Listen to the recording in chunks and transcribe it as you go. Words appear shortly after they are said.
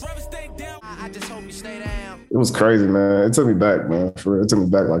It was crazy, man. It took me back, man. For real. It took me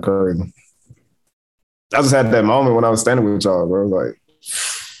back like crazy. I just had that moment when I was standing with y'all, bro. Like,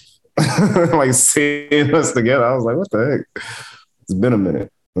 like seeing us together. I was like, what the heck? It's been a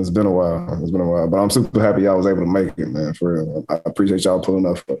minute. It's been a while. But I'm super happy y'all was able to make it, man. For real. I appreciate y'all pulling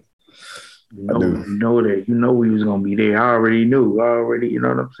up. I do. You know that. You know we was gonna be there. I already knew. You know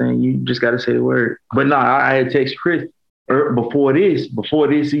what I'm saying? You just gotta say the word. But no, I had text Chris before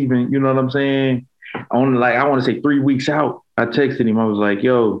this even, you know what I'm saying? I want to say 3 weeks out. I texted him. I was like,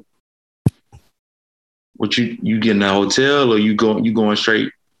 yo, what you getting a hotel or you going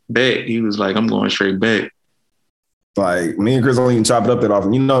straight back? He was like, I'm going straight back. Like, me and Chris don't even chop it up that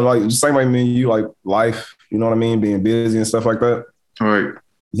often. You know, like, the same way me and you, like, life, you know what I mean? Being busy and stuff like that. All right.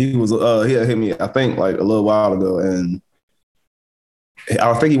 He had hit me, I think, like, a little while ago, and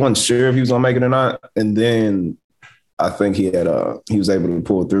I think he wasn't sure if he was going to make it or not. And then I think he was able to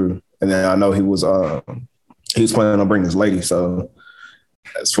pull through. And then I know he was planning on bringing his lady. So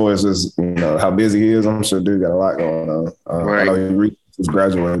as far as this, you know, how busy he is, I'm sure dude got a lot going on. Right. I know he was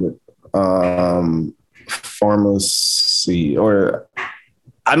graduated. Pharmacy, or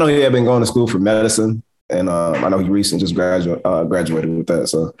I know he had been going to school for medicine, and I know he recently just graduated with that.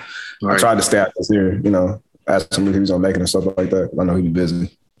 So right. I tried to stay out this here, you know, ask him if he was gonna make it and stuff like that. I know he'd be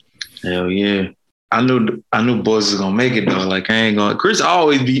busy. Hell yeah. I knew boys was gonna make it though. Like, I ain't gonna. Chris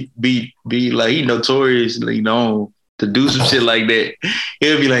always be like, he notoriously known to do some shit like that.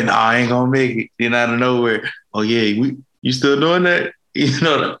 He'll be like, nah, I ain't gonna make it. Then out of nowhere, oh yeah, you still doing that? You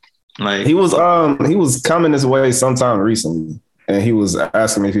know, like he was coming this way sometime recently, and he was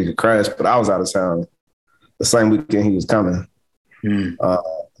asking me if he could crash, but I was out of town the same weekend he was coming.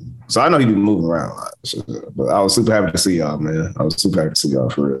 So I know he'd be moving around a lot. But I was super happy to see y'all, man. I was super happy to see y'all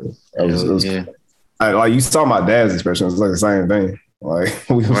for real. Like, you saw my dad's expression. It was like the same thing. Like,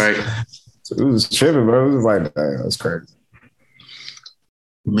 we was tripping, bro. It was like, dang, that's crazy.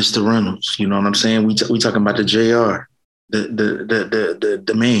 Mr. Reynolds, you know what I'm saying? We talking about the JR,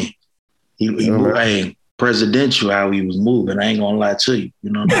 the man. He moved, presidential how he was moving. I ain't gonna lie to you.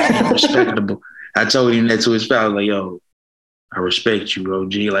 You know what I'm saying? Respectable. I told him that to his pal, like, yo, I respect you,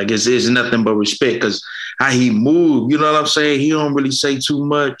 OG. Like, it's nothing but respect because how he moved, you know what I'm saying? He don't really say too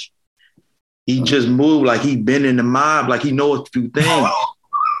much. He just moved like he been in the mob, like he know a few things.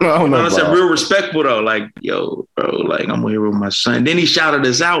 You know what I'm saying? Real respectful though. Like, yo, bro, like, I'm here with my son. Then he shouted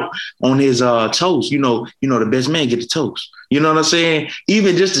us out on his toast. You know, the best man get the toast. You know what I'm saying?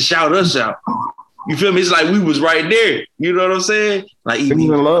 Even just to shout us out. You feel me? It's like we was right there. You know what I'm saying? Like,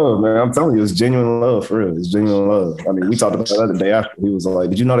 genuine love, man. I'm telling you, it's genuine love for real. It's genuine love. I mean, we talked about that the day after. He was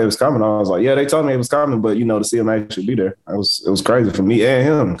like, "Did you know they was coming?" I was like, "Yeah, they told me it was coming, but you know, to see him actually be there, it was crazy for me and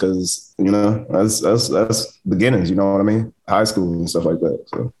him because you know that's beginnings. You know what I mean? High school and stuff like that.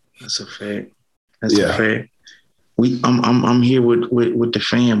 So that's a fact. That's a fact. I'm here with the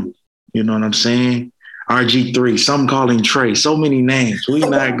family. You know what I'm saying? RG3. Some call him Trey. So many names. We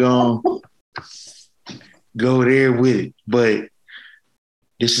not gonna go there with it, but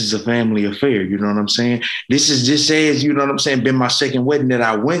this is a family affair. You know what I'm saying? This is just as, you know what I'm saying, been my second wedding that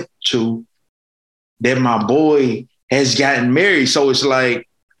I went to, that my boy has gotten married. So it's like,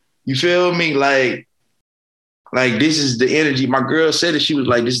 you feel me? Like this is the energy. My girl said it. She was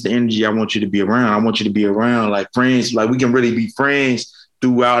like, this is the energy I want you to be around. I want you to be around like friends. Like, we can really be friends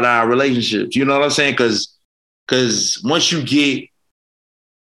throughout our relationships. You know what I'm saying? Because once you get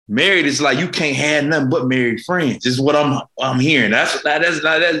married, it's like you can't have nothing but married friends. This is what I'm hearing. That's not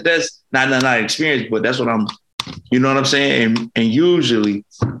experience, but that's what I'm. You know what I'm saying? And usually,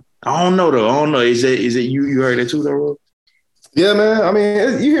 I don't know though. I don't know. Is it you heard that too, though? Yeah, man. I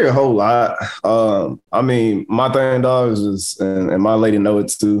mean, you hear a whole lot. I mean, my thing, dog, is just, and my lady know it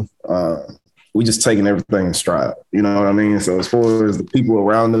too. We just taking everything in stride. You know what I mean? So as far as the people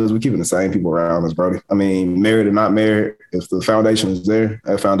around us, we're keeping the same people around us, Brody. I mean, married or not married, if the foundation is there,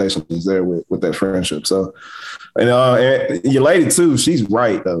 that foundation is there with that friendship. So, and your lady too, she's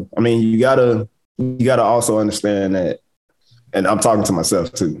right though. I mean, you gotta also understand that, and I'm talking to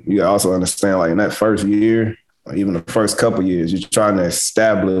myself too. You gotta also understand, like, in that first year, or even the first couple years, you're trying to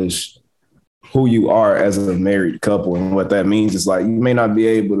establish who you are as a married couple, and what that means is, like, you may not be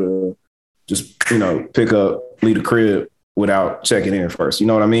able to just, you know, pick up, leave the crib without checking in first. You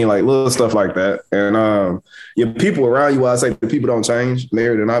know what I mean? Like, little stuff like that. And your people around you, why I say the people don't change,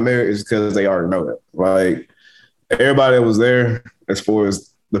 married or not married, is because they already know that. Like, everybody that was there, as far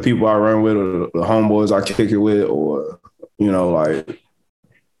as the people I run with, or the homeboys I kick it with, or, you know, like,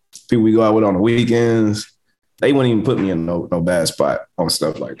 people we go out with on the weekends, they wouldn't even put me in no bad spot on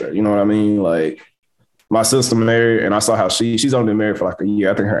stuff like that. You know what I mean? Like, my sister married, and I saw how she's only been married for like a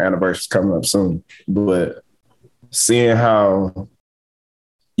year. I think her anniversary's coming up soon. But seeing how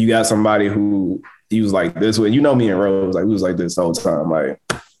you got somebody who he was like this way, you know me and Rose, like we was like this the whole time. Like,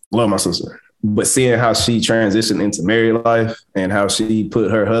 love my sister. But seeing how she transitioned into married life and how she put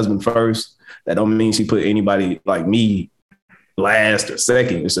her husband first, that don't mean she put anybody like me last or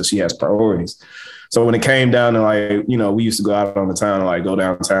second. It's just she has priorities. So when it came down to like, you know, we used to go out on the town and like go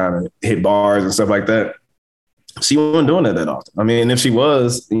downtown and hit bars and stuff like that. She wasn't doing that often. I mean, if she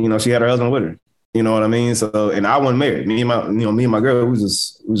was, you know, she had her husband with her. You know what I mean? So, and I wasn't married. Me and my girl, we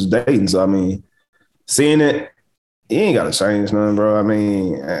was dating. So I mean, seeing it, you ain't got to change nothing, bro. I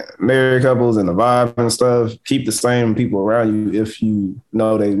mean, married couples and the vibe and stuff, keep the same people around you if you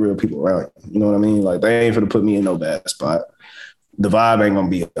know they real people around you. You know what I mean? Like, they ain't finna put me in no bad spot. The vibe ain't gonna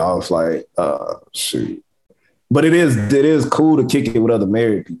be off, like, shoot. But it is cool to kick it with other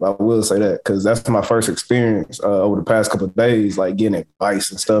married people. I will say that, because that's my first experience over the past couple of days, like getting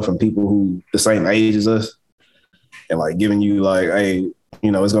advice and stuff from people who the same age as us and like giving you like, hey,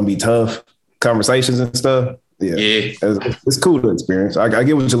 you know, it's gonna be tough conversations and stuff. Yeah. It's cool to experience. I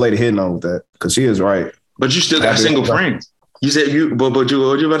get what your lady hitting on with that, because she is right. But you still got single friends. You said but what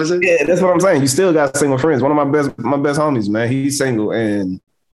you about to say? Yeah, that's what I'm saying. You still got single friends. One of my best homies, man, he's single. And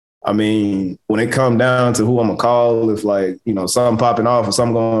I mean, when it come down to who I'm gonna call, if like, you know, something popping off or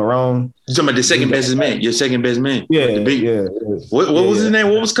something going wrong. You talking about the second best man, your second best man. Yeah, yeah. What was his name?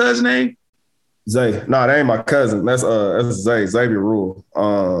 What was cousin's name? Zay. No, that ain't my cousin. That's Zay, Xavier Rule.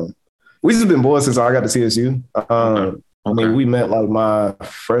 We just been boys since I got to TSU. Okay. I mean, we met like my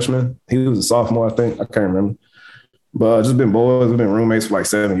freshman. He was a sophomore, I think. I can't remember. But just been boys. We've been roommates for like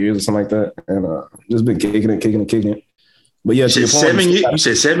 7 years or something like that. And just been kicking it. But yeah, you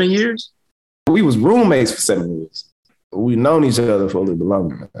said 7 years? We was roommates for 7 years. We've known each other for a little bit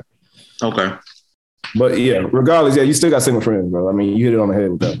longer than that. Okay. But yeah, regardless, yeah, you still got single friends, bro. I mean, you hit it on the head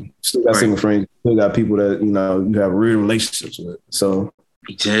with that. You still got single friends. You still got people that, you know, you have real relationships with. So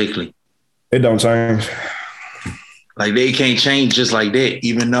exactly. It don't change. Like, they can't change just like that,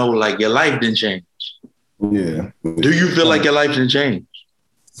 even though like your life didn't change. Yeah. Do you feel like your life didn't change?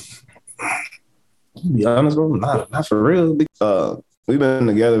 To be honest, bro, not for real. We've been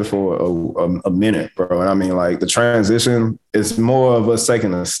together for a minute, bro. And I mean, like, the transition is more of us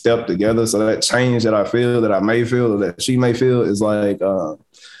taking a step together. So that change that I feel, that I may feel, or that she may feel, is like,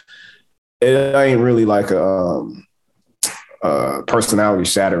 it ain't really like a personality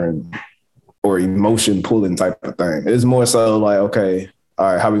shattering or emotion pulling type of thing. It's more so like, okay,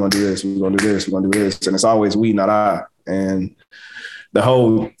 all right, how we gonna do this? We're gonna do this. We're gonna do this. And it's always we, not I. And the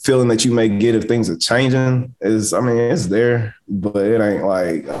whole feeling that you may get if things are changing is, I mean, it's there, but it ain't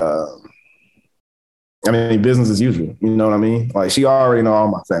like, I mean, business as usual. You know what I mean? Like, she already know all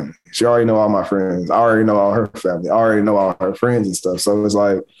my family. She already know all my friends. I already know all her family. I already know all her friends and stuff. So it's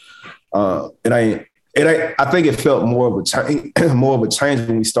like, it ain't. I think it felt more of a change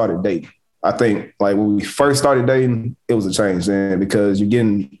when we started dating. I think like when we first started dating, it was a change then, because you're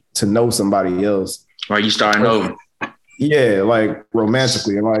getting to know somebody else. Right, you starting over. Yeah, like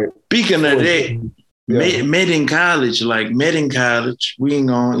romantically. And like, speaking of that, met in college, we ain't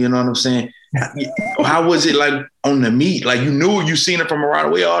gonna, you know what I'm saying? How was it like on the meet? Like, you seen it from around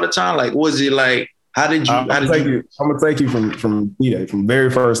the way all the time? Like, was it like, I'm gonna take you from very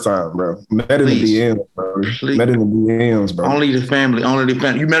first time, bro. Met in the DMs, bro. Met in the DMs, bro. Only the family.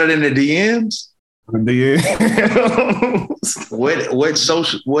 You met it in the DMs? The DMs. What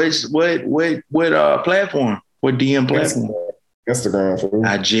social? What platform? What DM platform? Instagram.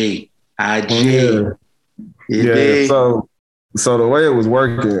 IG. Yeah. So the way it was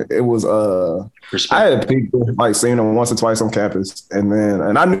working, it was I had people like seen her once or twice on campus, and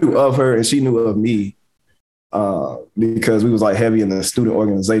I knew of her and she knew of me because we was like heavy in the student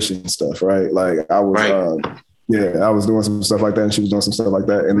organization stuff, right? Like I was I was doing some stuff like that and she was doing some stuff like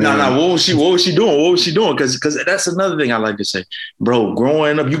that. And what was she doing? Because that's another thing I like to say, bro.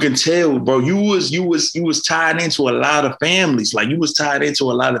 Growing up, you can tell, bro, you was tied into a lot of families. Like, you was tied into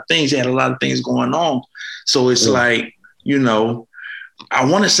a lot of things. You had a lot of things going on. So it's like, you know, I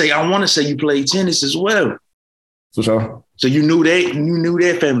want to say you played tennis as well. For sure. So you knew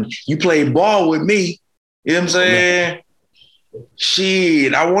that family. You played ball with me. You know what I'm saying?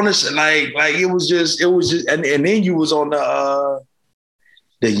 Shit, I want to say like it was just, and then you was on the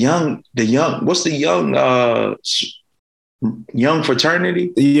young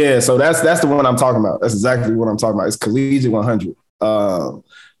fraternity. Yeah, so that's the one I'm talking about. That's exactly what I'm talking about. It's Collegiate 100.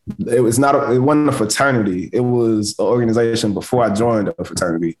 It wasn't a fraternity. It was an organization before I joined a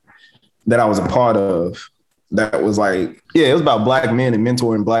fraternity that I was a part of. that was like, yeah, it was about black men and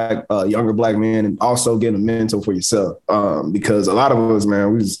mentoring younger black men, and also getting a mentor for yourself. Because a lot of us,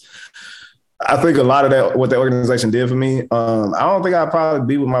 man, I think a lot of that, what the organization did for me, I don't think I'd probably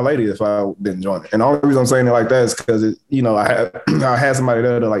be with my lady if I didn't join it. And the only reason I'm saying it like that is because, I had somebody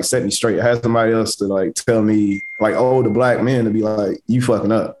there to like set me straight. I had somebody else to like tell me, like, the black men to be like, you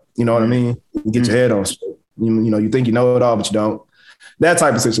fucking up. You know what I mean? Get your head on straight. You think you know it all, but you don't. That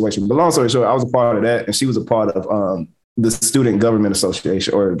type of situation. But long story short, I was a part of that, and she was a part of the Student Government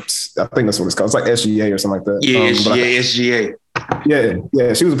Association, or I think that's what it's called. It's like SGA or something like that. Yeah, SGA.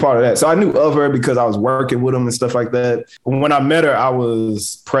 Yeah, she was a part of that. So I knew of her because I was working with them and stuff like that. When I met her, I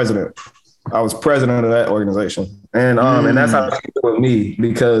was president. I was president of that organization. And that's how she did with me,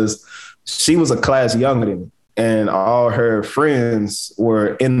 because she was a class younger than me. And all her friends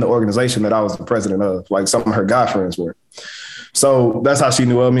were in the organization that I was the president of. Like some of her guy friends were. So that's how she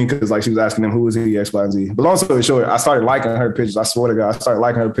knew of me, because like she was asking them, who is he, X, Y, and Z. But long story short, I started liking her pictures. I swear to God, I started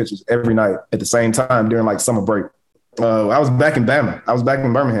liking her pictures every night at the same time during like summer break. I was back in Bama. I was back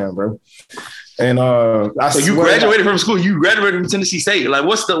in Birmingham, bro. And so you graduated from school. You graduated from Tennessee State. Like,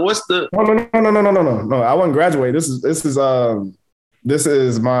 what's the? No. I wasn't graduating. This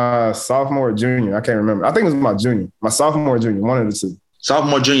is my sophomore or junior. I can't remember. I think it was my junior. My sophomore or junior. One of the two.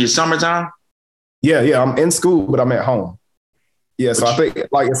 Sophomore, junior, summertime. Yeah. I'm in school, but I'm at home. Yeah, so I think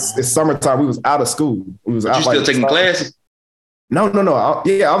like it's summertime. We was out of school. We was out. You still taking classes? No.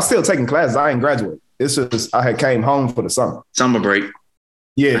 I'm still taking classes. I ain't graduated. It's just I had came home for the summer. Summer break.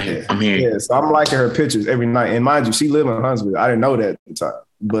 Yeah, I'm here. Yeah, so I'm liking her pictures every night. And mind you, she lived in Huntsville. I didn't know that at the time,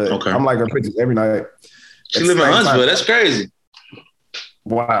 but I'm liking her pictures every night. She lived in Huntsville. That's crazy.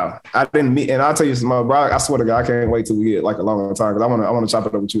 Wow, I didn't meet, and I'll tell you some, bro. I swear to God, I can't wait till we get like a long time, because I want to chop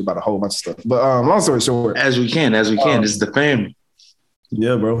it up with you about a whole bunch of stuff. But long story short, as we can, this is the family.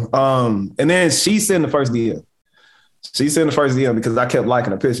 Yeah, bro. And then she sent the first DM. She sent the first DM because I kept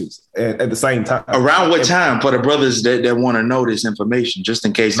liking her pictures at the same time. Around what time, for the brothers that want to know this information, just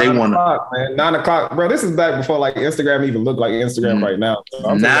in case they want to? 9 o'clock, bro. This is back before like Instagram even looked like Instagram right now.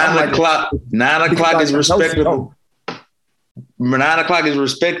 So 9 o'clock. 9 o'clock is respectable. 9 o'clock is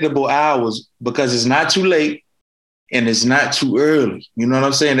respectable hours, because it's not too late and it's not too early. You know what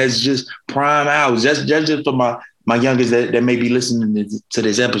I'm saying? That's just prime hours. That's just for my youngest that may be listening to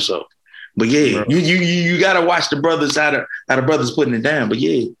this episode. But yeah, you gotta watch the brothers, how the brothers putting it down. But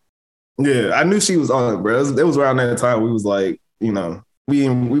yeah, I knew she was on it, bro. It was around that time we was like, we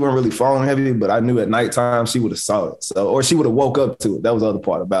weren't really falling heavy, but I knew at nighttime she would have saw it. So, or she would have woke up to it. That was the other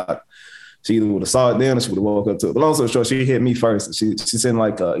part about it. She either would have saw it then, or she would have woke up to it. But long story short, she hit me first. She sent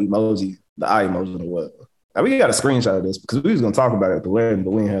like a emoji, the eye emoji or what. Now we got a screenshot of this because we was gonna talk about it at the wedding,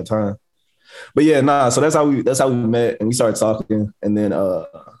 but we didn't have time. But yeah, so that's how we met, and we started talking, and then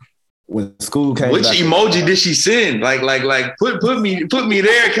when school came, which emoji did she send? Like put me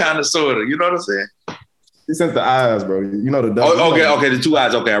there, kind of, sort of. You know what I'm saying? She sent the eyes, bro. You know the. Okay, the two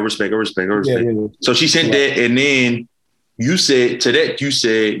eyes. Okay, I respect. Yeah. So she sent that, and then you said to that.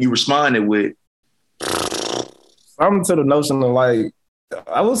 You responded with something to the notion of like,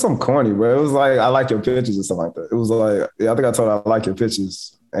 I was some corny, bro. It was like, I like your pictures or something like that. It was like, I think I told her I like your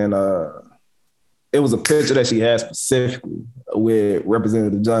pictures, and it was a picture that she had specifically with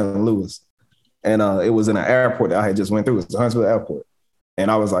Representative John Lewis. And it was in an airport that I had just went through. It was the Huntsville airport. And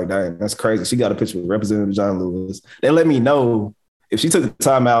I was like, dang, that's crazy. She got a picture with Representative John Lewis. They let me know if she took the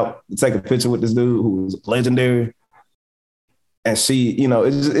time out to take a picture with this dude who was legendary. And she,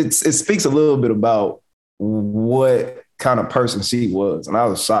 it speaks a little bit about what kind of person she was. And I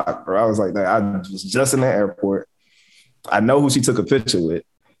was shocked, bro. I was like, I was just in the airport. I know who she took a picture with.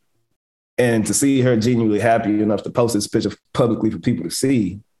 And to see her genuinely happy enough to post this picture publicly for people to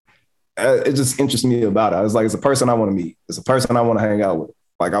see, it just interests me about her. It's like, it's a person I want to meet. It's a person I want to hang out with.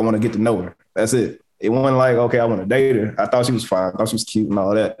 Like, I want to get to know her. That's it. It wasn't like, okay, I want to date her. I thought she was fine. I thought she was cute and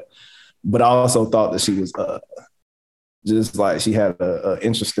all that. But I also thought that she was just like, she had an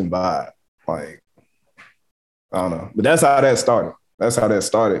interesting vibe. Like, I don't know. But that's how that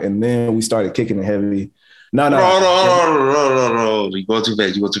started. And then we started kicking it heavy. No. You go too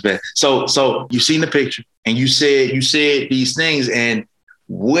fast. So you seen the picture and you said these things, and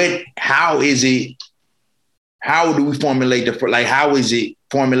how do we formulate how is it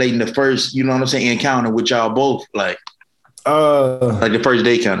formulating the first, you know what I'm saying, encounter with y'all both? Like the first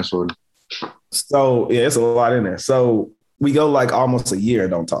day kind of sort of. So yeah, it's a lot in there. So we go like almost a year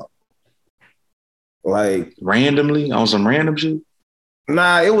and don't talk. Like randomly on some random shit?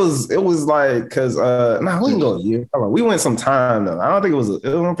 Nah, it was like, cause we didn't go a year. We went some time though. I don't think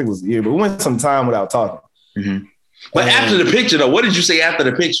it was a year, but we went some time without talking. Mm-hmm. But after the picture though, what did you say after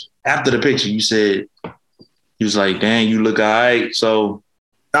the picture? After the picture, you said, He was like, dang, you look all right. So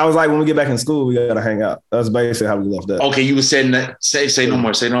I was like, when we get back in school, we gotta hang out. That's basically how we left that. Okay, you were saying that. Say no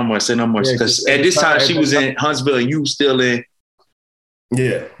more. Say no more. Say no more. Because at this time she was in Huntsville and you still in.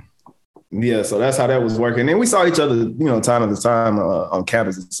 Yeah. Yeah, so that's how that was working. And we saw each other, time to time on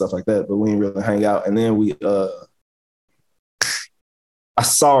campus and stuff like that, but we didn't really hang out. And then I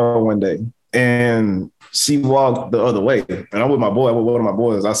saw her one day and she walked the other way. And I'm with my boy, with one of my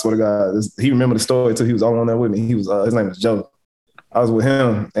boys. I swear to God, he remembered the story too. He was on there with me. He was, his name was Joe. I was with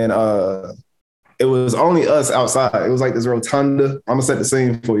him and it was only us outside. It was like this rotunda. I'm gonna set the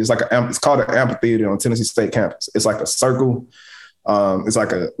scene for you. It's called an amphitheater on Tennessee State campus. It's like a circle. It's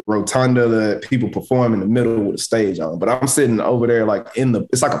like a rotunda that people perform in the middle with a stage on. But I'm sitting over there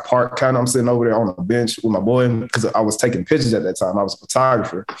it's like a park kind of. I'm sitting over there on a bench with my boy because I was taking pictures at that time. I was a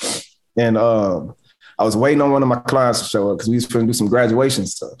photographer. And I was waiting on one of my clients to show up because we was going to do some graduation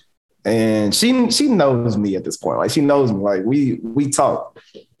stuff. And she knows me at this point. Like she knows me. Like we talk.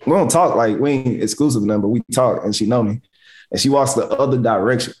 We don't talk like we ain't exclusive to them, but we talk and she know me. And she walks the other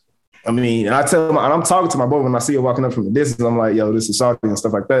direction. I mean, and I'm talking to my boy when I see her walking up from the distance. I'm like, yo, this is Shawty and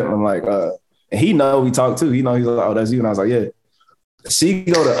stuff like that. And I'm like, and he know we talk too. He know, he's like, oh, that's you. And I was like, yeah. She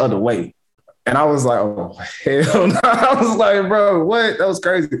go the other way. And I was like, oh, hell no. I was like, bro, what? That was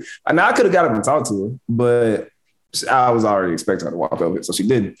crazy. And I could have got up and talked to her, but I was already expecting her to walk over it. So she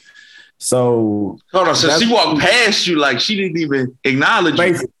didn't. So hold on. So she walked past you like she didn't even acknowledge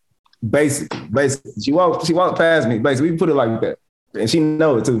you. Basically. She walked past me. Basically, we put it like that. And she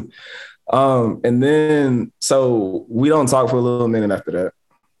know it too. And then, so we don't talk for a little minute after that.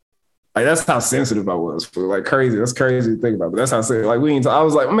 Like, that's how sensitive I was. Like, crazy. That's crazy to think about. But that's how sensitive. Like, I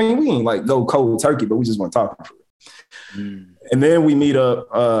was like, I mean, we ain't like go cold turkey, but we just want to talk. And then we meet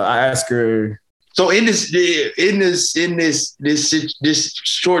up. I ask her. So in this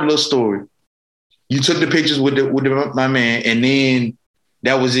short little story, you took the pictures with my man, and then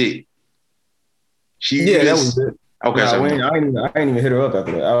that was it. That was it. Okay, I ain't even hit her up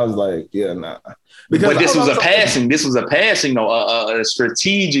after that. I was like, yeah, nah. But this was a passing. This was a passing, though, a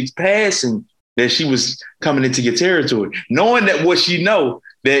strategic passing that she was coming into your territory, knowing that what she know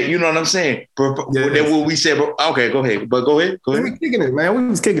that you know what I'm saying. That what we said. Okay, go ahead. But go ahead. We were kicking it, man. We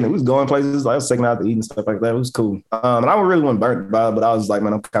was kicking it. We was going places. I was taking out to eat and stuff like that. It was cool. And I really wasn't burnt by it, but I was like,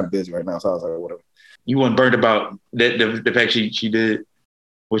 man, I'm kind of busy right now, so I was like, whatever. You weren't burnt about the fact she did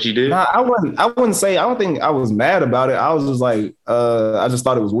what she did? Nah, I wouldn't say. I don't think I was mad about it. I was just like, I just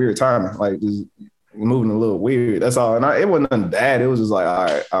thought it was weird timing, like just moving a little weird. That's all. And it wasn't nothing bad. It was just like, all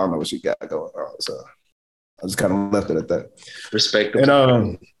right, I don't know what she got going on. So I just kind of left it at that. Respectable.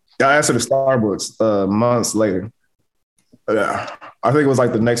 And I asked her to Starbucks months later. I think it was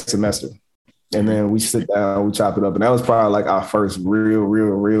like the next semester. And then we sit down, we chop it up, and that was probably like our first real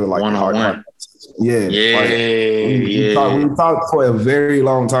like one-on-one. Yeah. We talked for a very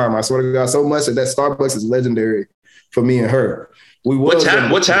long time. I swear to God, so much that Starbucks is legendary for me and her. What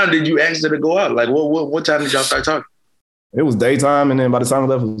time did you ask her to go out? Like what time did y'all start talking? It was daytime, and then by the time we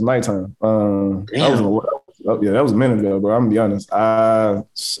left, it was nighttime. That was a minute ago, bro. I'm gonna be honest.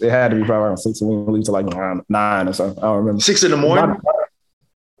 It had to be probably around 6, and we didn't leave till like 9 or something. I don't remember. 6 in the morning?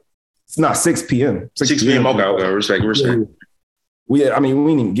 It's not 6 p.m. 6 p.m. Okay. Respect. Yeah. We didn't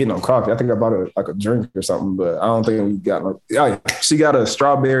even get no coffee. I think I bought a drink or something, but I don't think we got no. She got a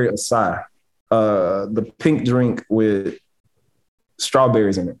strawberry acai, the pink drink with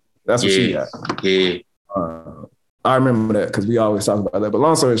strawberries in it. That's what she got. Yeah. I remember that because we always talk about that. But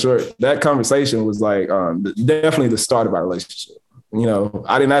long story short, that conversation was like definitely the start of our relationship. You know,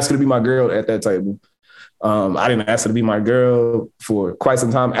 I didn't ask her to be my girl at that table. I didn't ask her to be my girl for quite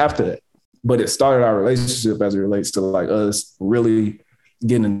some time after that. But it started our relationship as it relates to like us really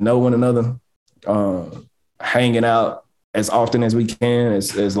getting to know one another, hanging out as often as we can,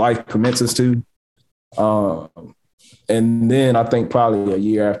 as life permits us to. And then I think probably a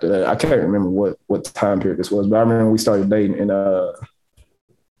year after that, I can't remember what time period this was, but I remember we started dating in, I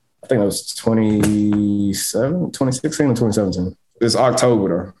think it was 2016 or 2017. It's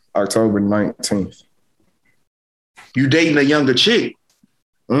October 19th. You dating a younger chick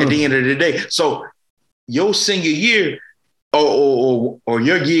at the end of the day. So your senior year or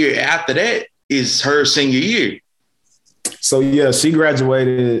your year after that is her senior year. So yeah, she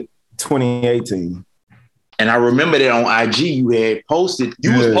graduated 2018. And I remember that on IG you had posted.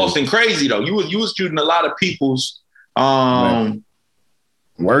 You was posting crazy though. You was shooting a lot of people's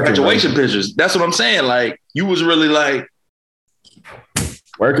graduation pictures. That's what I'm saying. Like you was really like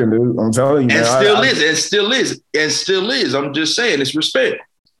working, dude. I'm telling you, and man. Still is. I'm just saying, it's respect.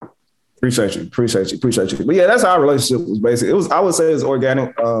 Appreciate you. But yeah, that's how our relationship was basically. I would say it's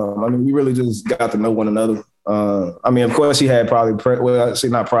organic. I mean, we really just got to know one another. I mean, of course, she had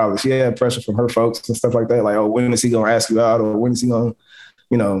she had pressure from her folks and stuff like that. Like, oh, when is he gonna ask you out, or when is he gonna,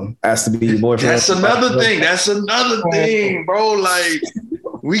 ask to be your boyfriend? That's another thing, bro. Like,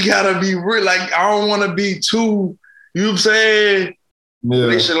 we gotta be real. Like, I don't want to be too. You know what I'm saying? Yeah.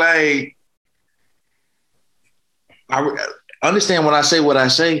 They should I understand when I say what I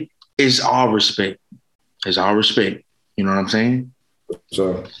say. It's all respect. It's all respect. You know what I'm saying?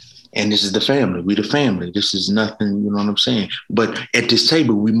 Sure. And this is the family. We the family. This is nothing, you know what I'm saying? But at this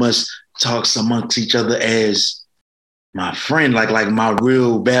table, we must talk amongst each other as my friend, like my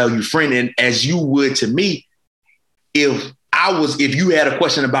real value friend. And as you would to me, if you had a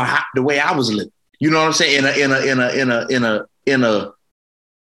question about the way I was living, you know what I'm saying? In a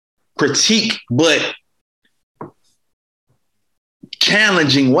critique, but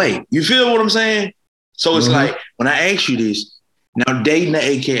challenging way. You feel what I'm saying? So it's like, when I ask you this, now dating the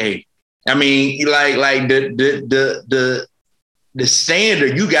AKA, I mean, like the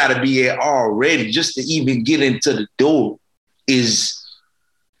standard you got to be at already just to even get into the door is,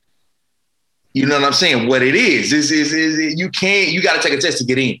 you know what I'm saying? What it is you got to take a test to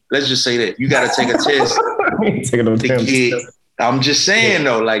get in. Let's just say that you got to take a test to get. I'm just saying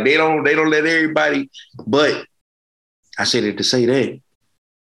though, like they don't let everybody. But I say that to say that.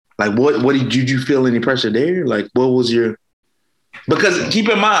 Like, what did you feel any pressure there? Like, what was your? Because keep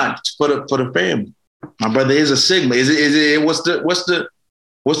in mind for the family, my brother is a Sigma. Is it what's the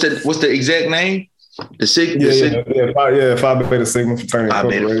exact name? The Sigma. Phi Beta Sigma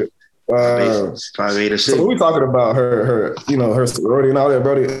fraternity. Phi Beta Sigma. So we talking about her, her sorority and all that,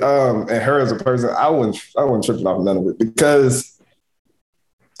 Brody. And her as a person, I wasn't tripping off none of it, because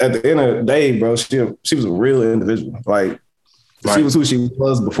at the end of the day, bro, she was a real individual. Like, right. She was who she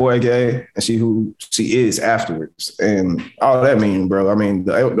was before AKA, and she who she is afterwards. And all that mean, bro. I mean,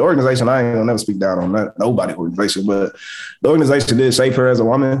 the organization, I ain't gonna never speak down on that, nobody organization, but the organization did shape her as a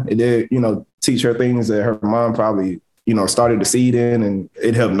woman. It did, teach her things that her mom probably, started to seed in, and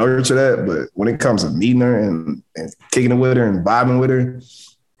it helped nurture that. But when it comes to meeting her and kicking it with her and vibing with her,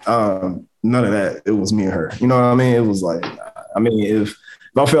 none of that. It was me and her. You know what I mean? It was like, I mean, if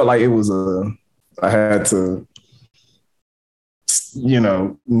I felt like it was I had to,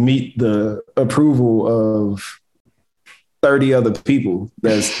 meet the approval of 30 other people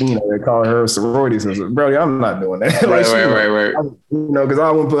that's, they call her sorority sister. Brody, I'm not doing that. Right. Because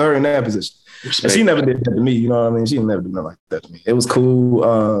I wouldn't put her in that position. Respect. And she never did that to me. You know what I mean? She never did nothing like that to me. It was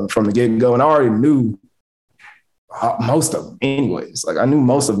cool from the get-go. And I already knew most of them anyways. Like, I knew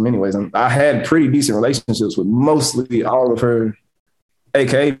most of them anyways. And I had pretty decent relationships with mostly all of her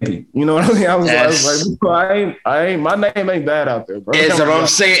AKA people. You know what I mean? I was like, I ain't, my name ain't bad out there, bro. That's what I'm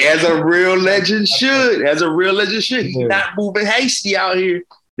saying. As a real legend should. He's not moving hasty out here.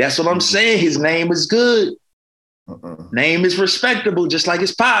 That's what I'm saying. His name is good. Name is respectable, just like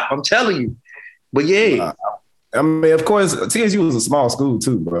his pop. I'm telling you. But yeah. I mean, of course, TSU was a small school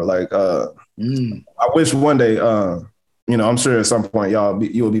too, bro. Like, I wish one day, I'm sure at some point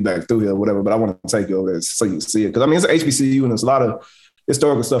you will be back through here or whatever, but I want to take you over there so you can see it. Because, I mean, it's an HBCU and there's a lot of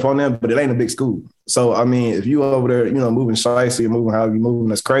historical stuff on there, but it ain't a big school. So, I mean, if you over there, moving shicey or moving how you moving,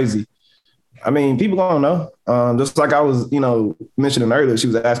 that's crazy. I mean, people don't know. Just like I was, mentioning earlier, she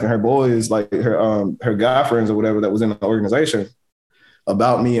was asking her boys, like her guy friends or whatever that was in the organization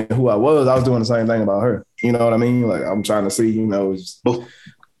about me and who I was. I was doing the same thing about her. You know what I mean? Like, I'm trying to see,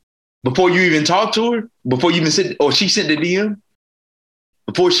 before you even talk to her, before you even she sent the DM?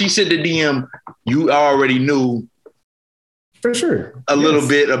 Before she sent the DM, you already knew for sure a little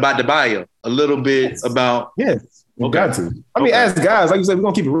bit about the bio, a little bit about. Yes, you got to. I mean, as guys, like you said, we're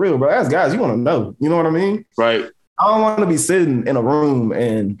going to keep it real, bro. As guys, you want to know. You know what I mean? Right. I don't want to be sitting in a room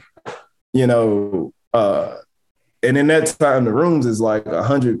and, and in that time, the rooms is like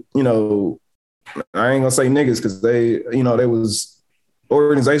 100, I ain't going to say niggas because they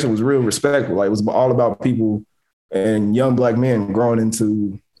organization was real respectful. Like, it was all about people and young Black men growing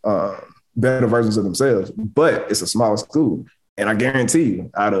into better versions of themselves. But it's a small school. And I guarantee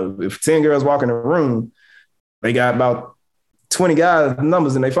you, if 10 girls walk in the room, they got about 20 guys'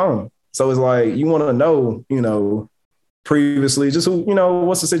 numbers in their phone. So it's like, you want to know, previously, just who,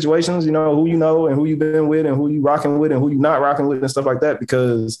 what's the situations, who and who you've been with and who you rocking with and who you not rocking with and stuff like that.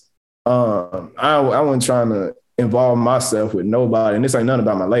 Because I wasn't trying to involve myself with nobody. And this ain't nothing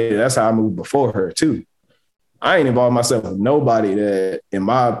about my lady. That's how I moved before her too. I ain't involved myself with nobody that, in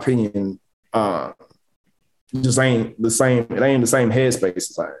my opinion, just ain't the same. It ain't the same headspace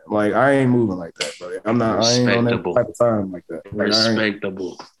as I am. Like, I ain't moving like that, bro. I ain't on that type of time like that. Like,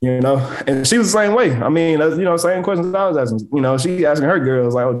 respectable. And she was the same way. I mean, same questions I was asking. She asking her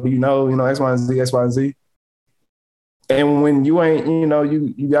girls, like, oh, do X, Y, and Z, X, Y, and Z. And when you ain't,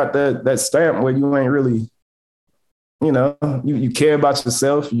 you got that stamp where you ain't really, you care about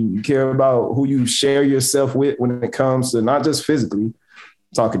yourself. You care about who you share yourself with when it comes to not just physically,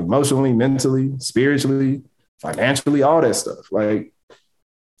 talking emotionally, mentally, spiritually, financially, all that stuff. Like,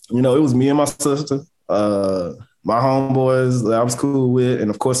 it was me and my sister, my homeboys that I was cool with, and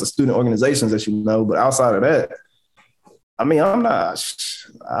of course the student organizations that But outside of that, I mean, I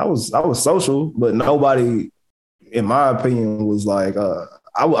was social, but nobody, in my opinion, was like,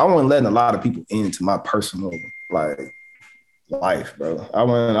 I wasn't letting a lot of people into my personal, life, bro. I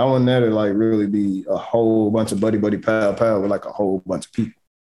wasn't there to, really be a whole bunch of buddy, pal with, a whole bunch of people.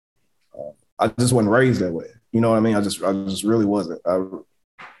 I just wasn't raised that way. You know what I mean? I just really wasn't.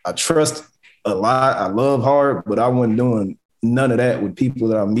 I trust a lot. I love hard, but I wasn't doing none of that with people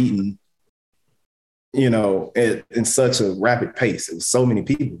that I'm meeting, in such a rapid pace. It was so many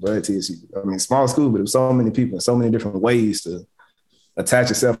people, bro, at TSU. I mean, small school, but it was so many people and so many different ways to attach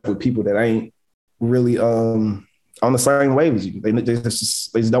yourself with people that ain't really on the same wave as you. They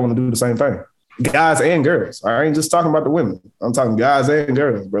just don't want to do the same thing. Guys and girls. I ain't just talking about the women. I'm talking guys and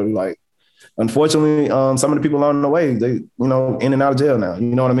girls, bro. Like, unfortunately, some of the people along the way, they, in and out of jail now.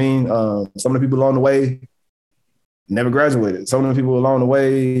 You know what I mean? Some of the people along the way never graduated. Some of the people along the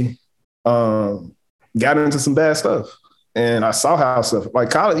way got into some bad stuff. And I saw how stuff, like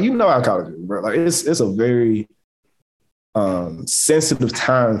college, how college is, bro. Like, it's a very sensitive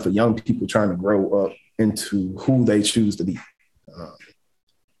time for young people trying to grow up into who they choose to be.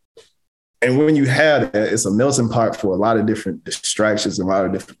 And when you have that, it's a melting pot for a lot of different distractions and a lot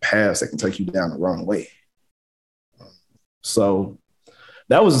of different paths that can take you down the wrong way. So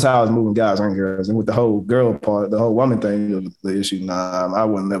that was just how I was moving guys and girls. And with the whole girl part, the whole woman thing, the issue, I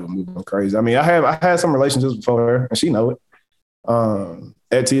wouldn't never move them crazy. I mean, I had some relationships before her, and she know it,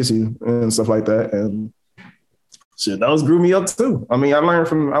 at TSU and stuff like that. And shit, those grew me up too. I mean, I learned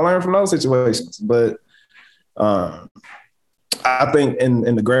from those situations. But I think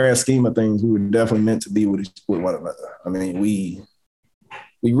in the grand scheme of things, we were definitely meant to be with one another. I mean, we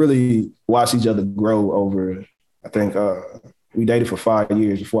really watched each other grow over, I think we dated for 5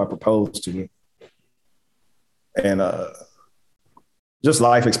 years before I proposed to her. And just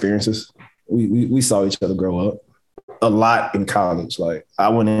life experiences. We saw each other grow up a lot in college. Like, I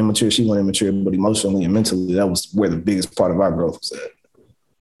went immature, she went immature, but emotionally and mentally, that was where the biggest part of our growth was at.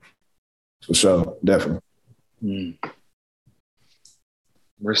 For sure, definitely.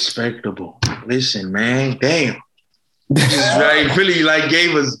 Respectable. Listen, man, damn. Really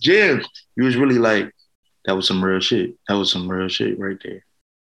gave us gems. You was really like, that was some real shit. That was some real shit right there,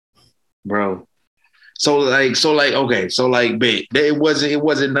 bro. So bet it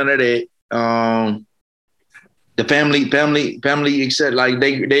wasn't none of that. The family except they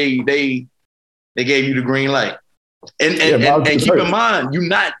gave you the green light. And keep in mind,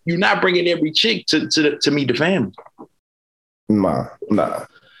 you're not bringing every chick to meet the family. Nah,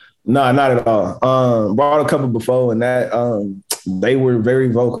 not at all. Brought a couple before, and that they were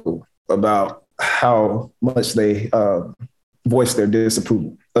very vocal about how much they voiced their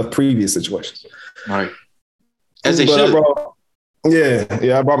disapproval of previous situations. Right. As they should.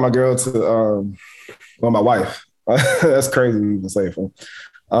 I brought my girl to my wife. That's crazy to even say for.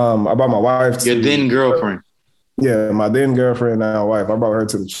 I brought my wife to your then girlfriend. Yeah, my then girlfriend, now wife. I brought her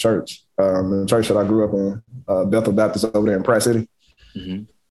to the church, the church that I grew up in, Bethel Baptist over there in Pratt City. Mm-hmm.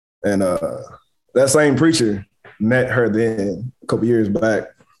 And that same preacher met her then a couple years back.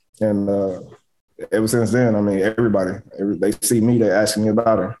 And ever since then, I mean, they see me, they asking me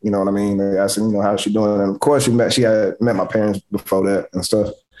about her. You know what I mean? They asking, how's she doing? And of course, she had met my parents before that and stuff.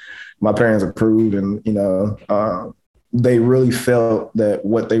 My parents approved, and, they really felt that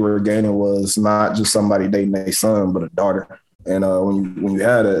what they were gaining was not just somebody dating their son, but a daughter. And when you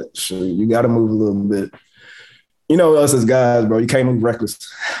had it, you got to move a little bit. Us as guys, bro, you can't move reckless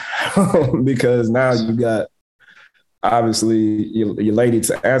because now you got obviously your lady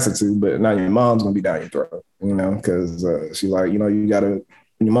to answer to, but now your mom's gonna be down your throat, because she's like, you gotta,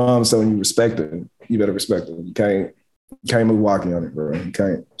 when your mom's telling you respect her, you better respect her. You can't move walking on it, bro. You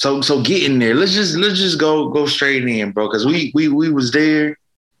can't. So get in there. Let's just go straight in, bro. Because we was there.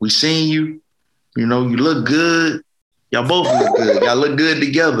 We seen you. You look good. Y'all both look good. Y'all look good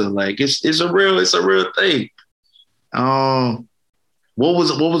together. Like it's a real thing. What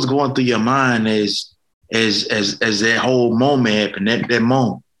was going through your mind as that whole moment happened? That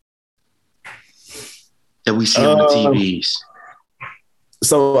moment that we see on the TVs.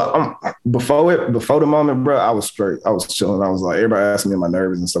 So before the moment, bro, I was straight. I was chilling. I was like, everybody asking me my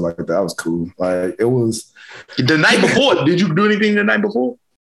nerves and stuff like that. I was cool. Like, it was the night before. Did you do anything the night before?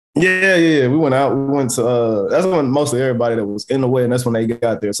 Yeah. We went out. We went to that's when most of everybody that was in the wedding, that's when they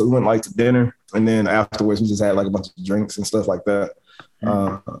got there. So we went like to dinner, and then afterwards we just had like a bunch of drinks and stuff like that.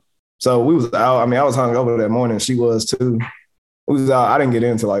 So we was out. I mean, I was hungover that morning. She was too. We was out. I didn't get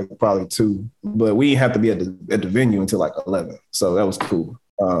into like probably 2, but we didn't have to be at the venue until like 11. So that was cool.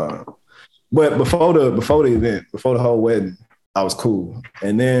 But before the event, before the whole wedding, I was cool.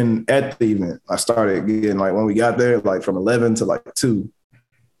 And then at the event, I started getting like when we got there, like from 11 to like 2.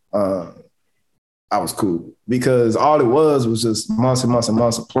 I was cool because all it was just months and months and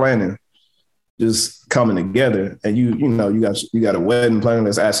months of planning, just coming together. And you got a wedding planner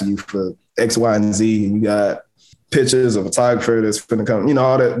that's asking you for X, Y, and Z, and you got pictures of a photographer that's going to come,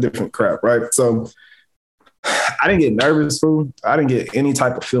 all that different crap, right? So I didn't get nervous, fool. I didn't get any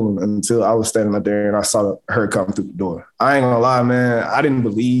type of feeling until I was standing up there and I saw her come through the door. I ain't gonna lie, man. I didn't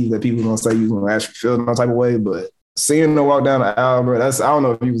believe that people were gonna say you was gonna actually feel no type of way, but seeing her walk down the aisle, bro, I don't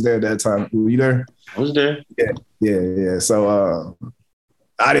know if you was there at that time. Were you there? I was there. Yeah. So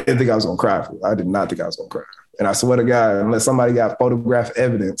I didn't think I was gonna cry. I did not think I was gonna cry. And I swear to God, unless somebody got photograph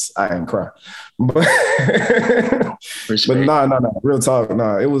evidence, I ain't cry. But no, real talk.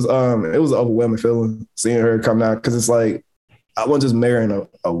 No, it was an overwhelming feeling seeing her come down, because it's like I wasn't just marrying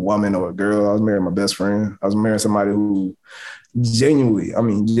a woman or a girl. I was marrying my best friend. I was marrying somebody who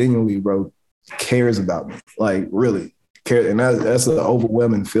genuinely, bro, cares about me. Like really cares, and that's an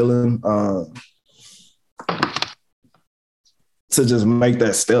overwhelming feeling. To just make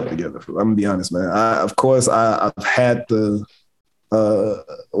that step together. I'm gonna be honest, man. I've had the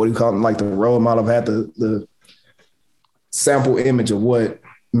what do you call it? Like the role model. I've had the sample image of what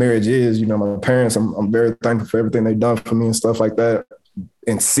marriage is. My parents. I'm very thankful for everything they've done for me and stuff like that.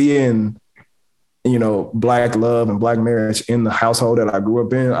 And seeing, Black love and Black marriage in the household that I grew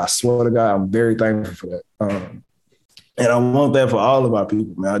up in, I swear to God, I'm very thankful for that. And I want that for all of our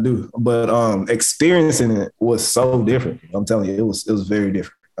people, man. I do. But experiencing it was so different. I'm telling you, it was very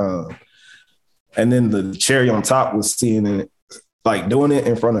different. And then the cherry on top was seeing it, like doing it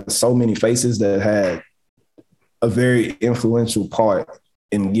in front of so many faces that had a very influential part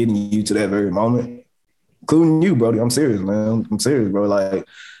in getting you to that very moment, including you, Brody. I'm serious, man. I'm serious, bro. Like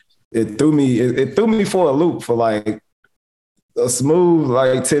it threw me for a loop for like a smooth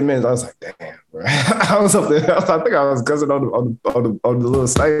like 10 minutes. I was like, damn, bro. I was up there. I think I was cussing on the little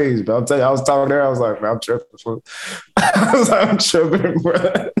stage, but I'm telling you, I was talking there. I was like, man, I'm tripping. I was like, I'm tripping,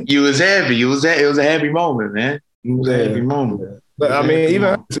 bro. You was happy. It was a happy moment, man. It was a happy moment. But I mean,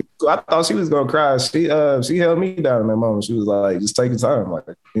 even I thought she was gonna cry. She held me down in that moment. She was like, just take your time, like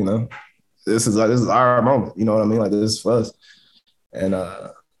this is our moment. You know what I mean? Like this is for us. And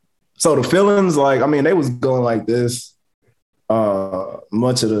so the feelings, like, I mean, they was going like this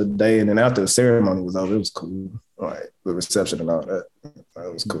much of the day, and then after the ceremony was over, it was cool. Like the reception and all that,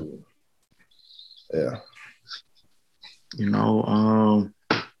 that was cool. Yeah. We're gonna,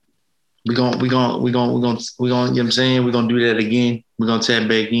 you know what I'm saying? We're gonna do that again. We're gonna tap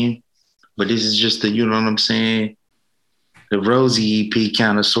back in. But this is just you know what I'm saying? The Rosie EP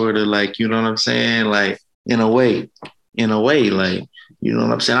kind of sort of like, you know what I'm saying? Like in a way, like, you know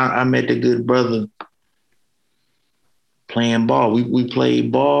what I'm saying? I met the good brother playing ball. We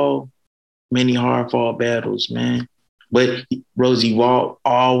played ball, many hard fought battles, man. But Rosie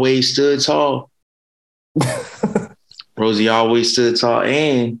always stood tall. Rosie always stood tall,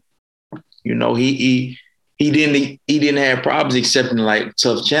 and he didn't have problems accepting like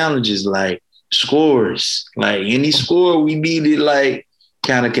tough challenges, like scores, like any score we needed, like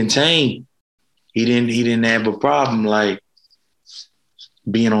kind of contained. He didn't have a problem like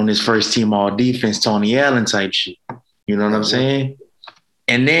being on his first team all defense, Tony Allen type shit. You know what I'm saying?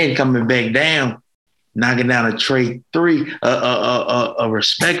 And then coming back down, knocking down a trade 3, a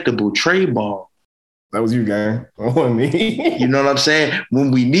respectable trade ball. That was you, gang. On me. You know what I'm saying?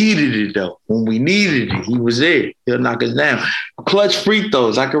 When we needed it, though. When we needed it, he was there. He'll knock us down. Clutch free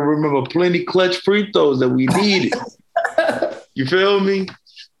throws. I can remember plenty clutch free throws that we needed. You feel me?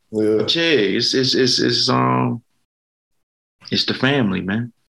 Yeah. But yeah, it's the family,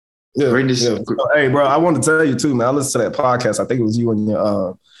 man. Yeah. Hey, bro, I wanted to tell you too, man. I listened to that podcast. I think it was you and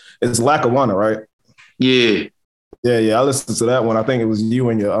your it's Lackawanna, right? Yeah. Yeah. I listened to that one. I think it was you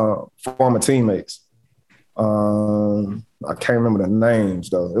and your former teammates. I can't remember the names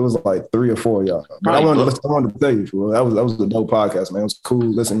though. It was like 3 or 4 of y'all. But I wanted to tell you, for real. That was a dope podcast, man. It was cool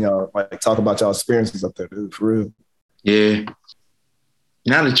listening y'all like talk about y'all experiences up there, dude, for real. Yeah.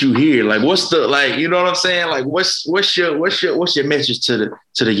 Now that you here, like, what's the, like, you know what I'm saying? Like, what's your message to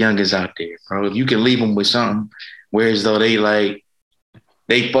the youngest out there, bro? If you can leave them with something, whereas though they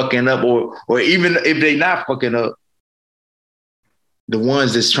fucking up, or even if they not fucking up, the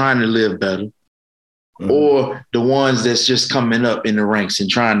ones that's trying to live better, or the ones that's just coming up in the ranks and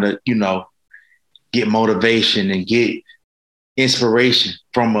trying to, get motivation and get inspiration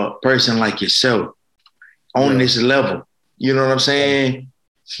from a person like yourself on this level? You know what I'm saying?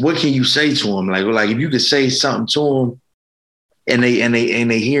 What can you say to them? Like if you could say something to them and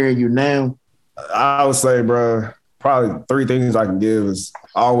they hearing you now. I would say, bro, probably 3 things I can give is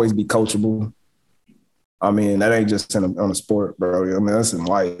always be coachable. I mean, that ain't just on a sport, bro. I mean, that's in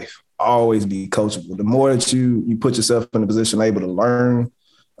life. Always be coachable. The more that you put yourself in a position able to learn,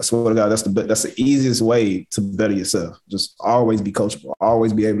 I swear to God, that's the easiest way to better yourself. Just always be coachable.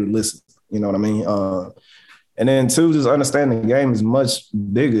 Always be able to listen. You know what I mean? And then 2, just understand the game is much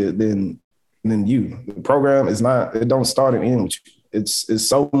bigger than you. The program is not. It don't start and end with you. It's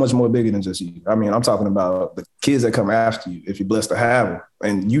so much more bigger than just you. I mean, I'm talking about the kids that come after you if you're blessed to have them.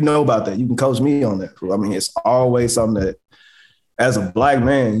 And you know about that. You can coach me on that. I mean, it's always something that, as a Black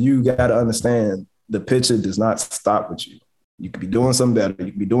man, you got to understand the picture does not stop with you. You could be doing something better.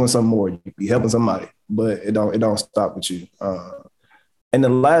 You could be doing something more. You could be helping somebody, but it don't stop with you. And the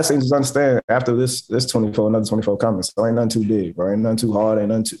last thing is understand, after this 24, another 24 coming. So ain't nothing too big, bro. Ain't nothing too hard.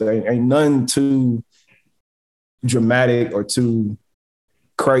 Ain't nothing too dramatic or too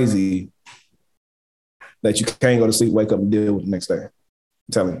crazy that you can't go to sleep, wake up, and deal with the next day.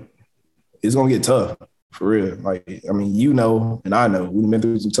 I'm telling you, it's gonna get tough for real. Like, I mean, and I know we've been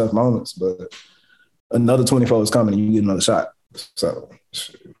through some tough moments, but another 24 is coming, and you get another shot. So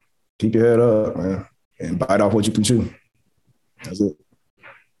keep your head up, man, and bite off what you can chew. That's it.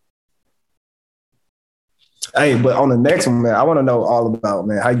 Hey, but on the next one, man, I want to know all about,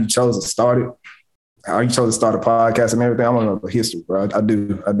 man, how you chose to start it. How you chose to start a podcast and everything. I want to know the history, bro. I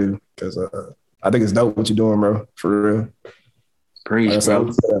do. Because I think it's dope what you're doing, bro. For real. Preach, bro.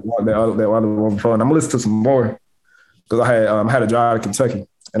 That one before. And I'm going to listen to some more. Because I had a drive to Kentucky.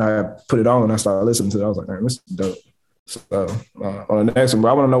 And I put it on and I started listening to it. I was like, man, this is dope. So on the next one, bro,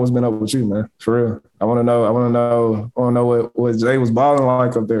 I want to know what's been up with you, man. For real. I want to know what Jay was balling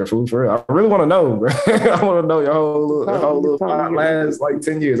like up there, fool. For real. I really want to know, bro. I want to know your whole little last like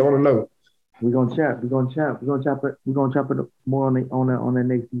 10 years. I want to know. We're gonna chop it more on the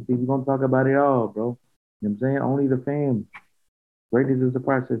next EP. We're gonna talk about it all, bro. You know what I'm saying? Only the fam. Greatness is the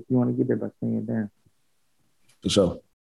process. You want to get there by staying down. For sure.